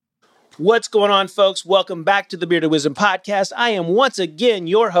What's going on, folks? Welcome back to the Bearded Wisdom Podcast. I am once again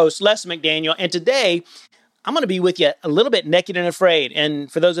your host, Les McDaniel, and today I'm going to be with you a little bit naked and afraid.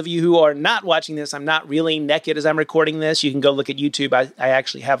 And for those of you who are not watching this, I'm not really naked as I'm recording this. You can go look at YouTube. I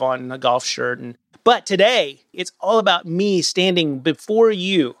actually have on a golf shirt. But today, it's all about me standing before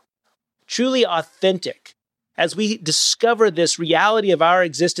you, truly authentic, as we discover this reality of our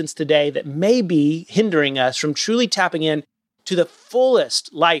existence today that may be hindering us from truly tapping in to the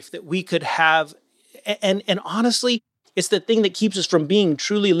fullest life that we could have. And honestly, it's the thing that keeps us from being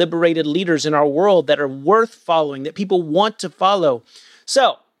truly liberated leaders in our world that are worth following, that people want to follow.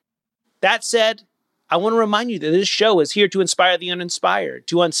 So, that said, I want to remind you that this show is here to inspire the uninspired,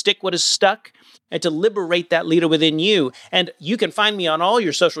 to unstick what is stuck, and to liberate that leader within you. And you can find me on all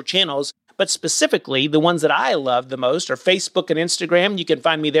your social channels, but specifically the ones that I love the most are Facebook and Instagram. You can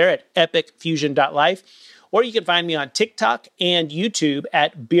find me there at epicfusion.life. Or you can find me on TikTok and YouTube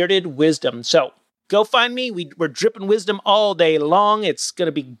at Bearded Wisdom. So go find me. We're dripping wisdom all day long. It's going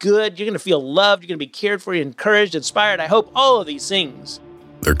to be good. You're going to feel loved. You're going to be cared for, encouraged, inspired. I hope all of these things.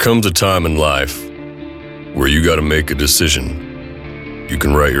 There comes a time in life where you got to make a decision. You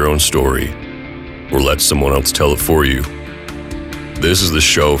can write your own story or let someone else tell it for you. This is the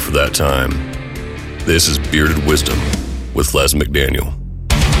show for that time. This is Bearded Wisdom with Les McDaniel.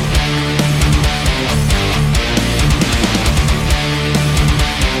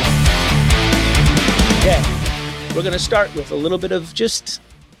 We're going to start with a little bit of just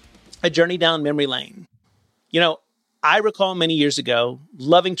a journey down memory lane. You know, I recall many years ago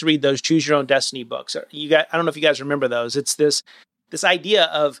loving to read those Choose Your Own Destiny books. I don't know if you guys remember those. It's this idea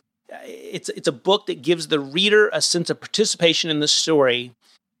of it's a book that gives the reader a sense of participation in the story.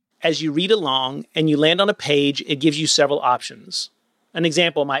 As you read along and you land on a page, it gives you several options. An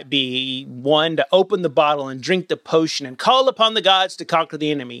example might be 1, to open the bottle and drink the potion and call upon the gods to conquer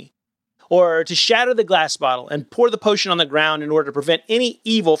the enemy. Or to shatter the glass bottle and pour the potion on the ground in order to prevent any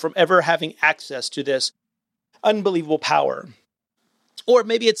evil from ever having access to this unbelievable power. Or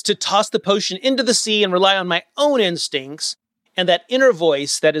maybe it's to toss the potion into the sea and rely on my own instincts and that inner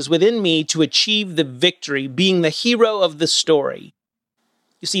voice that is within me to achieve the victory, being the hero of the story.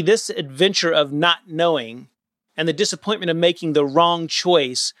 You see, this adventure of not knowing and the disappointment of making the wrong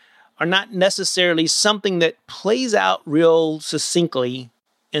choice are not necessarily something that plays out real succinctly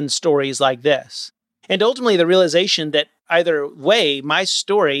in stories like this. And ultimately, the realization that either way, my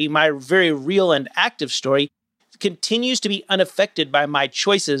story, my very real and active story, continues to be unaffected by my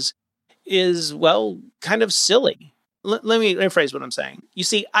choices is, well, kind of silly. Let me rephrase what I'm saying. You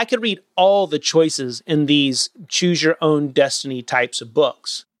see, I could read all the choices in these Choose Your Own Destiny types of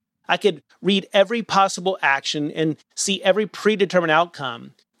books. I could read every possible action and see every predetermined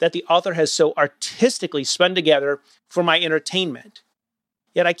outcome that the author has so artistically spun together for my entertainment.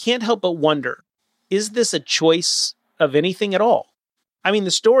 Yet I can't help but wonder, is this a choice of anything at all? I mean, the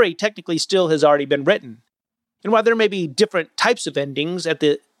story technically still has already been written. And while there may be different types of endings, at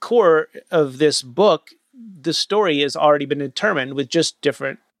the core of this book, the story has already been determined with just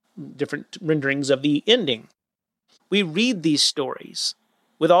different renderings of the ending. We read these stories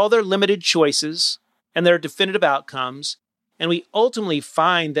with all their limited choices and their definitive outcomes, and we ultimately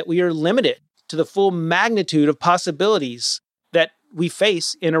find that we are limited to the full magnitude of possibilities that we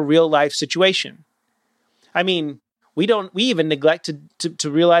face in a real life situation. I mean, we even neglect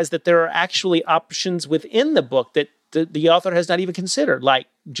to realize that there are actually options within the book that the author has not even considered, like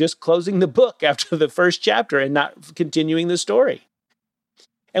just closing the book after the first chapter and not continuing the story.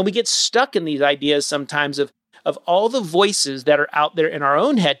 And we get stuck in these ideas sometimes of all the voices that are out there in our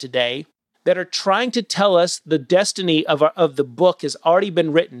own head today that are trying to tell us the destiny of the book has already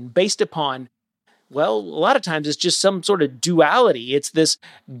been written based upon, well, a lot of times it's just some sort of duality. It's this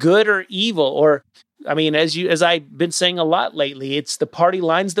good or evil, or, I mean, as I've been saying a lot lately, it's the party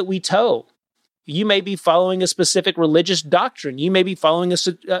lines that we toe. You may be following a specific religious doctrine. You may be following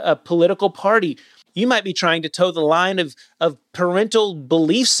a political party. You might be trying to toe the line of parental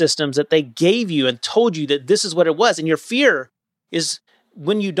belief systems that they gave you and told you that this is what it was. And your fear is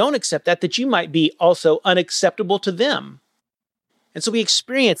when you don't accept that you might be also unacceptable to them. And so we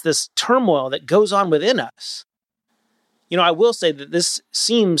experience this turmoil that goes on within us. You know, I will say that this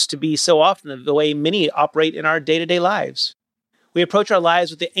seems to be so often the way many operate in our day-to-day lives. We approach our lives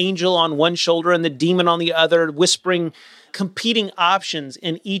with the angel on one shoulder and the demon on the other, whispering competing options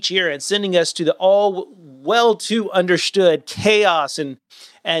in each ear and sending us to the all well too understood chaos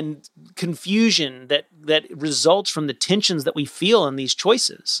and confusion that results from the tensions that we feel in these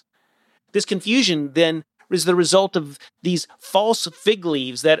choices. This confusion then is the result of these false fig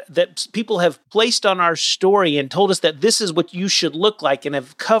leaves that people have placed on our story and told us that this is what you should look like and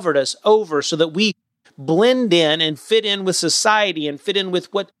have covered us over so that we blend in and fit in with society and fit in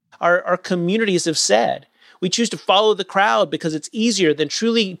with what our communities have said. We choose to follow the crowd because it's easier than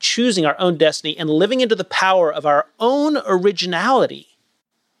truly choosing our own destiny and living into the power of our own originality.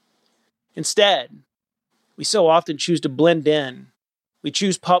 Instead, we so often choose to blend in. We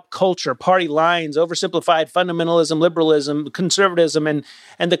choose pop culture, party lines, oversimplified fundamentalism, liberalism, conservatism,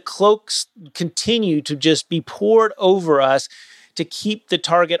 and the cloaks continue to just be poured over us to keep the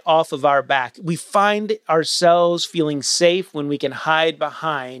target off of our back. We find ourselves feeling safe when we can hide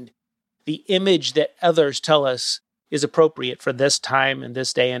behind the image that others tell us is appropriate for this time and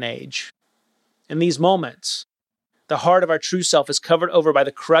this day and age. In these moments, the heart of our true self is covered over by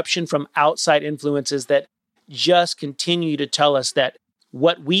the corruption from outside influences that just continue to tell us that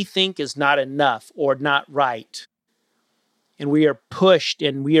what we think is not enough or not right. And we are pushed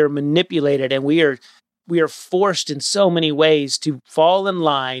and we are manipulated and we are forced in so many ways to fall in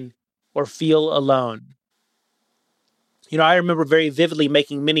line or feel alone. I remember very vividly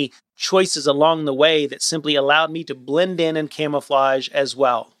making many choices along the way that simply allowed me to blend in and camouflage as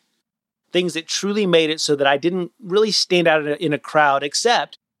well. Things that truly made it so that I didn't really stand out in a crowd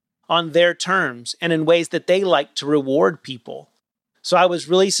except on their terms and in ways that they like to reward people. So I was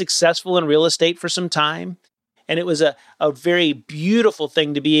really successful in real estate for some time. And it was a very beautiful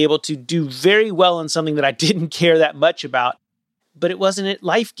thing to be able to do very well in something that I didn't care that much about. But it wasn't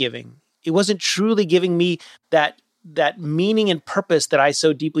life-giving. It wasn't truly giving me that meaning and purpose that I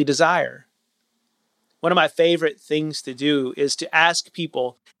so deeply desire. One of my favorite things to do is to ask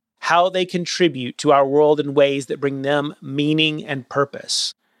people how they contribute to our world in ways that bring them meaning and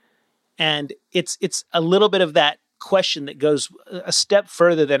purpose. And it's a little bit of that question that goes a step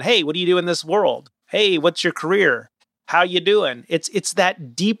further than, hey, what do you do in this world? Hey, what's your career? How you doing? It's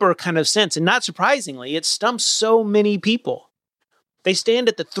that deeper kind of sense. And not surprisingly, it stumps so many people. They stand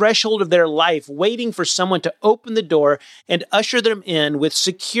at the threshold of their life waiting for someone to open the door and usher them in with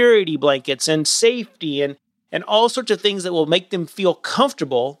security blankets and safety and all sorts of things that will make them feel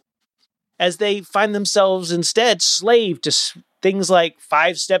comfortable as they find themselves instead slave to things like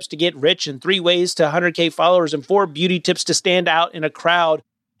 5 steps to get rich and 3 ways to 100K followers and 4 beauty tips to stand out in a crowd.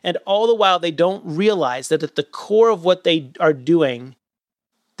 And all the while, they don't realize that at the core of what they are doing,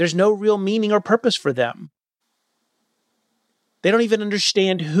 there's no real meaning or purpose for them. They don't even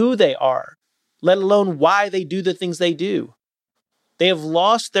understand who they are, let alone why they do the things they do. They have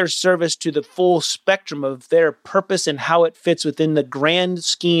lost their service to the full spectrum of their purpose and how it fits within the grand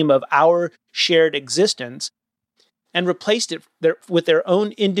scheme of our shared existence and replaced it with their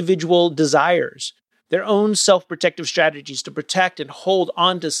own individual desires, their own self-protective strategies to protect and hold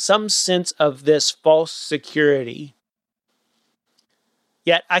on to some sense of this false security.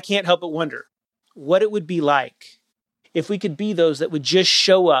 Yet I can't help but wonder what it would be like if we could be those that would just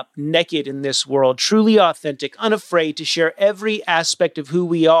show up naked in this world, truly authentic, unafraid to share every aspect of who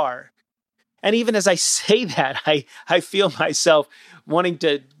we are. And even as I say that, I feel myself wanting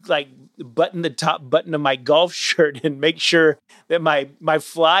to button the top button of my golf shirt and make sure that my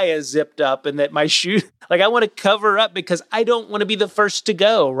fly is zipped up and that my shoe, I want to cover up because I don't want to be the first to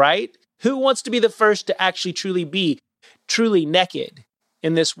go, right? Who wants to be the first to actually truly be truly naked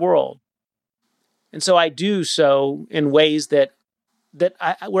in this world? And so I do so in ways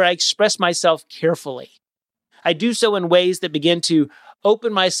where I express myself carefully. I do so in ways that begin to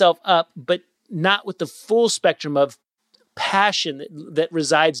open myself up, but not with the full spectrum of passion that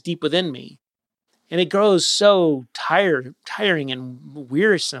resides deep within me. And it grows so tiring and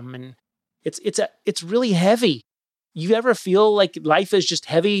wearisome, and it's really heavy. You ever feel like life is just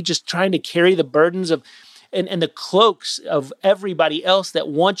heavy, just trying to carry the burdens of and the cloaks of everybody else that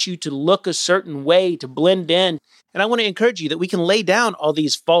wants you to look a certain way, to blend in? And I want to encourage you that we can lay down all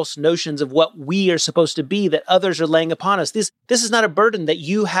these false notions of what we are supposed to be that others are laying upon us. This is not a burden that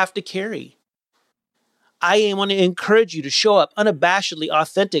you have to carry. I want to encourage you to show up unabashedly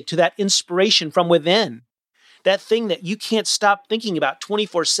authentic to that inspiration from within. That thing that you can't stop thinking about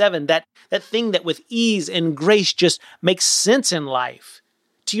 24/7, that thing that with ease and grace just makes sense in life.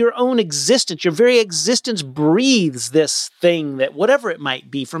 To your own existence, your very existence breathes this thing that whatever it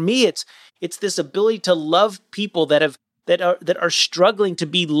might be. For me, it's this ability to love people that are struggling to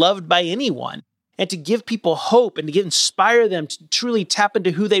be loved by anyone, and to give people hope and to inspire them to truly tap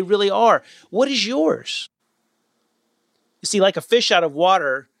into who they really are. What is yours? You see, like a fish out of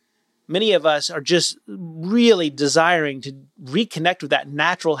water, many of us are just really desiring to reconnect with that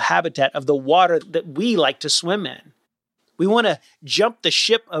natural habitat of the water that we like to swim in. We want to jump the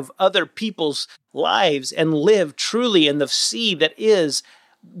ship of other people's lives and live truly in the sea that is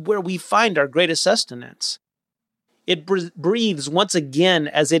where we find our greatest sustenance. It breathes once again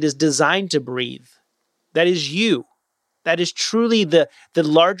as it is designed to breathe. That is you. That is truly the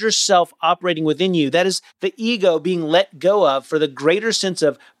larger self operating within you. That is the ego being let go of for the greater sense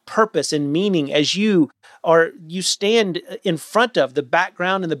of purpose and meaning as you stand in front of the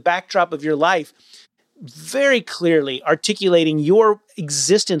background and the backdrop of your life, very clearly articulating your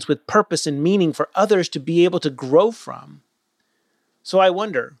existence with purpose and meaning for others to be able to grow from. So I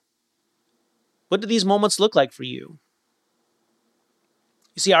wonder, what do these moments look like for you?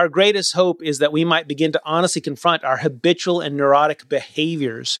 You see, our greatest hope is that we might begin to honestly confront our habitual and neurotic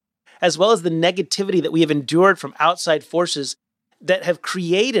behaviors, as well as the negativity that we have endured from outside forces that have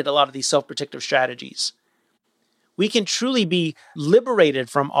created a lot of these self-protective strategies. We can truly be liberated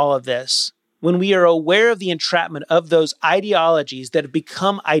from all of this when we are aware of the entrapment of those ideologies that have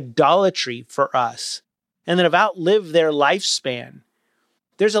become idolatry for us and that have outlived their lifespan.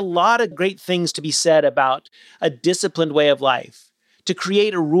 There's a lot of great things to be said about a disciplined way of life, to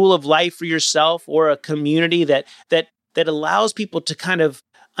create a rule of life for yourself or a community that allows people to kind of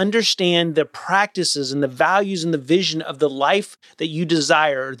understand the practices and the values and the vision of the life that you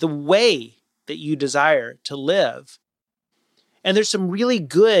desire, the way that you desire to live. And there's some really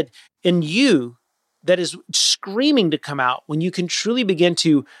good in you that is screaming to come out when you can truly begin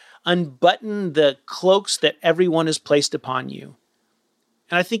to unbutton the cloaks that everyone has placed upon you.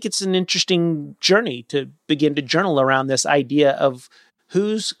 And I think it's an interesting journey to begin to journal around this idea of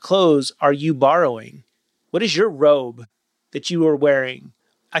whose clothes are you borrowing? What is your robe that you are wearing?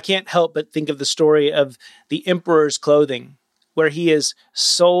 I can't help but think of the story of the emperor's clothing, where he has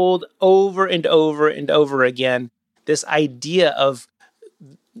sold over and over and over again this idea of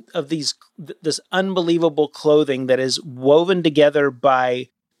this unbelievable clothing that is woven together by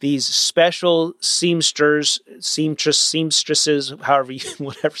these special seamstresses,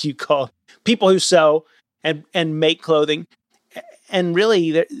 whatever you call it, people who sew and make clothing. And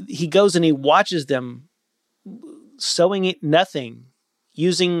really, he goes and he watches them sewing nothing,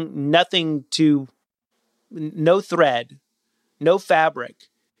 using nothing no thread, no fabric,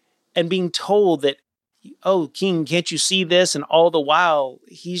 and being told that, oh, king, can't you see this? And all the while,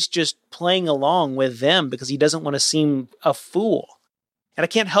 he's just playing along with them because he doesn't want to seem a fool. And I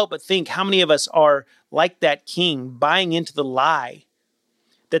can't help but think how many of us are like that king, buying into the lie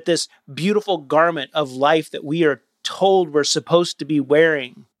that this beautiful garment of life that we are told we're supposed to be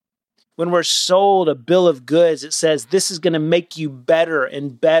wearing, when we're sold a bill of goods that says this is going to make you better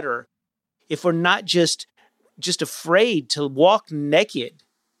and better, if we're not just afraid to walk naked,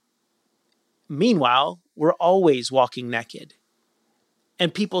 meanwhile, we're always walking naked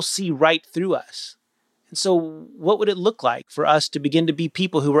and people see right through us. And so what would it look like for us to begin to be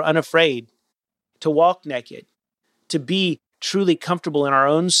people who are unafraid, to walk naked, to be truly comfortable in our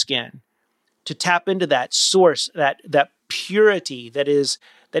own skin, to tap into that source, that purity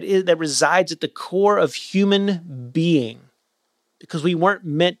that resides at the core of human being, because we weren't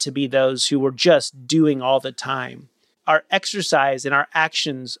meant to be those who were just doing all the time. Our exercise and our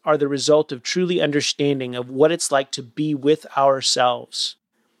actions are the result of truly understanding of what it's like to be with ourselves,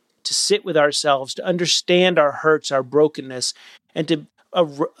 to sit with ourselves, to understand our hurts, our brokenness, and to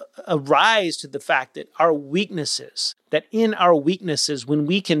arise to the fact that in our weaknesses, when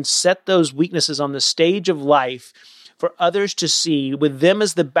we can set those weaknesses on the stage of life for others to see, with them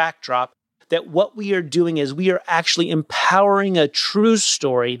as the backdrop, that what we are doing is we are actually empowering a true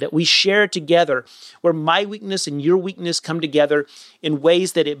story that we share together, where my weakness and your weakness come together in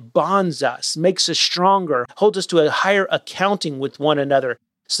ways that it bonds us, makes us stronger, holds us to a higher accounting with one another,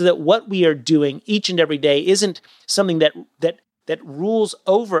 so that what we are doing each and every day isn't something that rules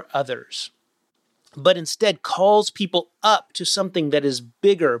over others, but instead calls people up to something that is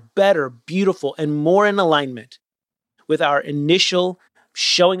bigger, better, beautiful, and more in alignment with our initial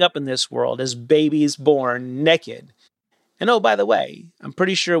showing up in this world as babies born naked. And oh, by the way, I'm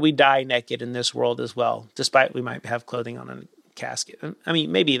pretty sure we die naked in this world as well, despite we might have clothing on a casket. I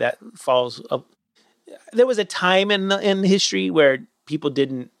mean, maybe that falls up. There was a time in history where people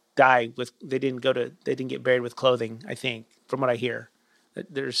didn't die they didn't get buried with clothing, I think, from what I hear.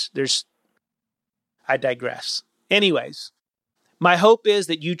 I digress. Anyways, my hope is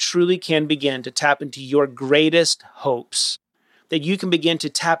that you truly can begin to tap into your greatest hopes, that you can begin to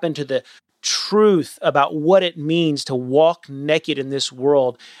tap into the truth about what it means to walk naked in this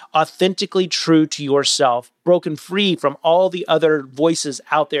world, authentically true to yourself, broken free from all the other voices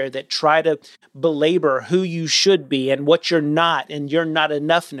out there that try to belabor who you should be and what you're not and your not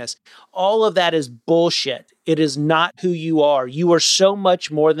enoughness. All of that is bullshit. It is not who you are. You are so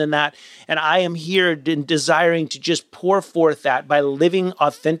much more than that. And I am here desiring to just pour forth that by living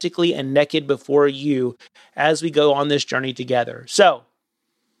authentically and naked before you as we go on this journey together. So,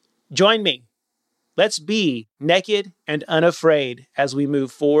 join me. Let's be naked and unafraid as we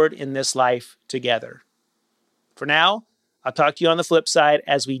move forward in this life together. For now, I'll talk to you on the flip side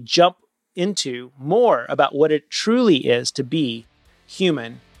as we jump into more about what it truly is to be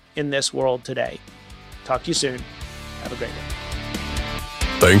human in this world today. Talk to you soon. Have a great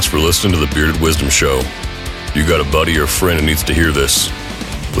one. Thanks for listening to the Bearded Wisdom Show. If you got a buddy or friend who needs to hear this,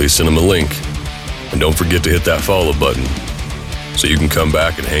 please send them a link. And don't forget to hit that follow button so you can come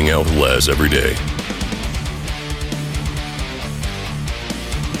back and hang out with Les every day.